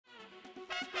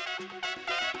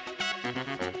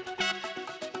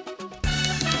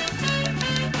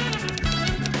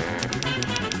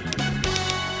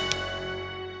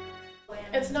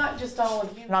It's not just all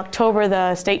of you. In October,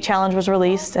 the state challenge was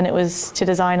released, and it was to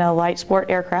design a light sport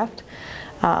aircraft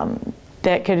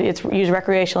it's used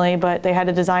recreationally, but they had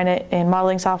to design it in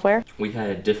modeling software. We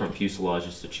had different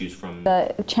fuselages to choose from.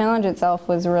 The challenge itself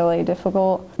was really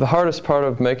difficult. The hardest part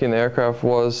of making the aircraft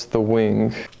was the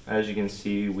wing. As you can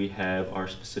see, we have our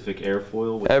specific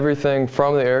airfoil. Everything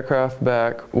from the aircraft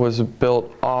back was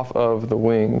built off of the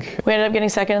wing. We ended up getting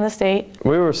second in the state.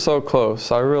 We were so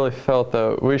close. I really felt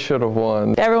that we should have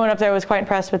won. Everyone up there was quite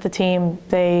impressed with the team.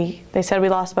 They said we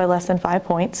lost by less than 5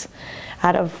 points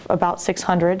out of about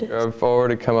 600. I've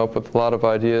already come up with a lot of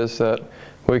ideas that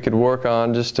we could work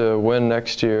on just to win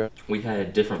next year. We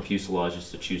had different fuselages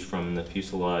to choose from. The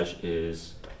fuselage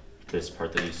is this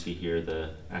part that you see here, the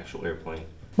actual airplane.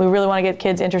 We really want to get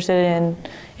kids interested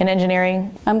in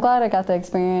engineering. I'm glad I got the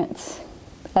experience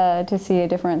to see a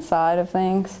different side of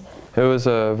things. It was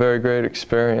a very great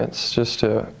experience just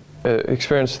to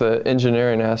experience the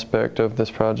engineering aspect of this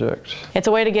project. It's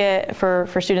a way to get for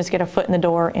students to get a foot in the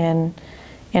door in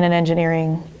an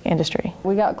engineering industry.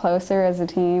 We got closer as a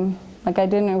team. Like, I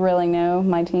didn't really know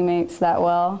my teammates that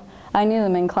well. I knew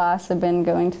them in class, I'd been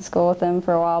going to school with them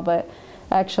for a while, but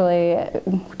actually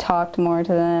talked more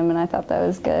to them, and I thought that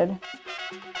was good.